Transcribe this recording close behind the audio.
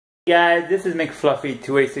Guys, this is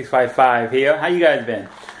McFluffy28655 here. How you guys been?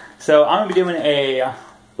 So I'm gonna be doing a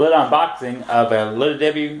little unboxing of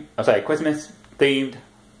a Christmas themed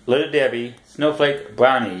Little Debbie snowflake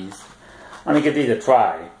brownies. I'm gonna give these a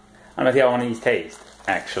try. I'm gonna see how one of these taste,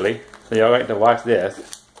 actually. So y'all like to watch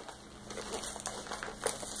this.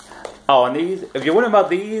 Oh, and these, if you're wondering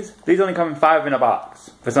about these only come in 5 in a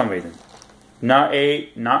box for some reason. Not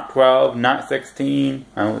 8, not 12, not 16.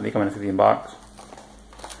 I don't think they come in a 16 box.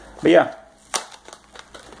 But yeah,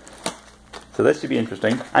 so this should be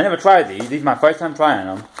interesting. I never tried these. These are my first time trying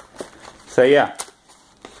them. So yeah,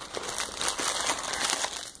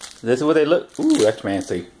 this is what they look. Ooh, that's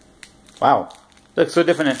fancy. Wow, looks so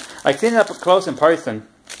different. Like seeing it up close in person,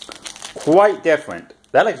 quite different.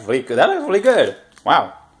 That looks really good. That looks really good.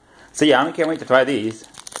 Wow. So yeah, I can't wait to try these.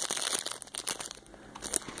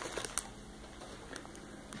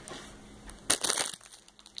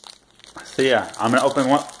 So yeah, I'm gonna open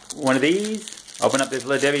one of these. Open up this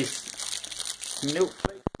Little Debbie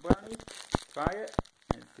snowflake brownie. Try it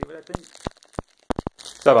and see what I think.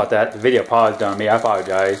 Sorry about that. The video paused on me. I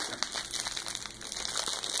apologize.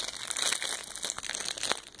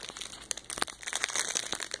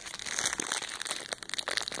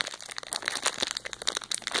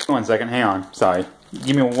 One second. Hang on. Sorry.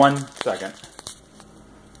 Give me 1 second.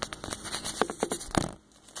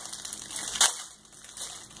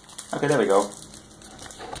 Okay, there we go.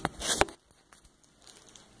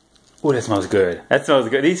 Ooh, that smells good. That smells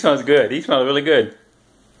good. These smells good. These smell really good.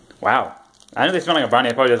 Wow. I know they smell like a brownie.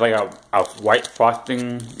 It's probably just like a white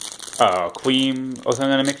frosting, cream or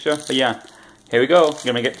something in a mixture. But yeah, here we go. I'm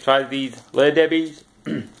gonna get to try these Little Debbie's.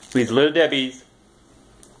 These Little Debbie's.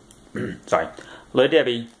 Sorry, Little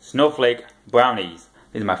Debbie snowflake brownies.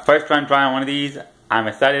 This is my first time trying one of these. I'm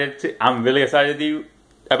really excited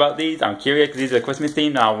about these. I'm curious because these are Christmas themed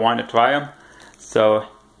and I want to try them. So,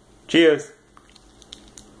 cheers.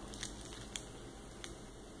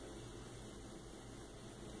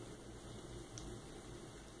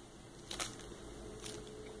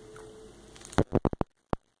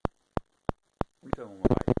 Let me try one more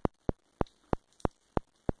bite.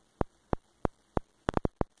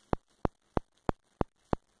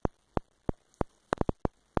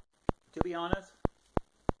 To be honest,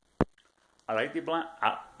 I like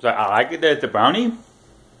I like it that it's a brownie,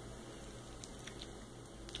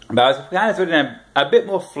 but I was kind of expecting a bit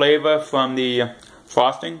more flavor from the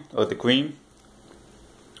frosting or the cream.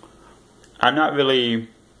 I'm not really.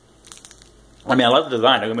 I mean, I love the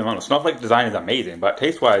design. Don't get me wrong, the snowflake design is amazing, but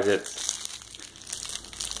taste-wise, it's.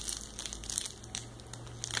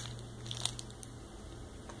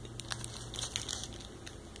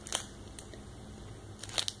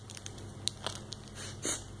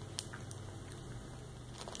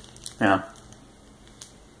 Yeah.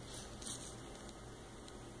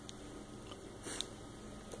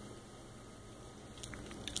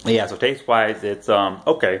 Yeah, so taste-wise, it's,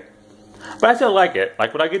 okay. But I still like it.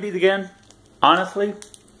 Like, would I get these again? Honestly?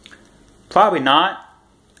 Probably not.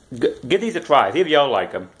 Give these a try. See if y'all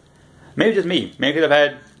like them. Maybe just me. Maybe because I've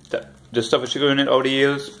had just stuff with sugar in it over the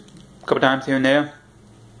years. A couple times here and there.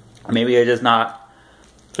 Maybe they're just not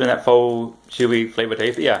putting that full, chewy flavor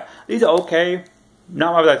taste. But yeah, these are okay.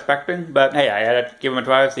 Not what I was expecting, but hey, I had to give them a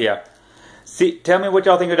try, so yeah. Tell me what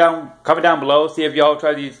y'all think comment down below. See if y'all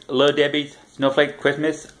tried these Little Debbie's snowflake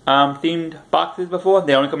Christmas themed boxes before.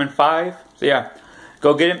 They only come in 5, so yeah.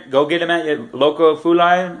 Go get them at your local food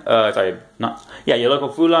line. Your local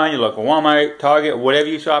food line, your local Walmart, Target, whatever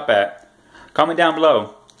you shop at. Comment down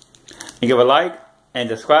below. And give a like and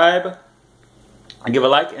subscribe.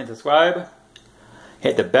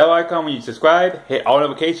 Hit the bell icon when you subscribe. Hit all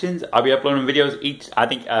notifications. I'll be uploading videos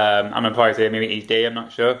I'm gonna probably say maybe each day, I'm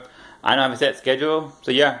not sure. I don't have a set schedule. So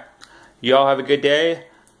yeah, y'all have a good day.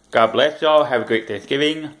 God bless y'all. Have a great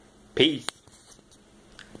Thanksgiving. Peace.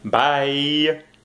 Bye.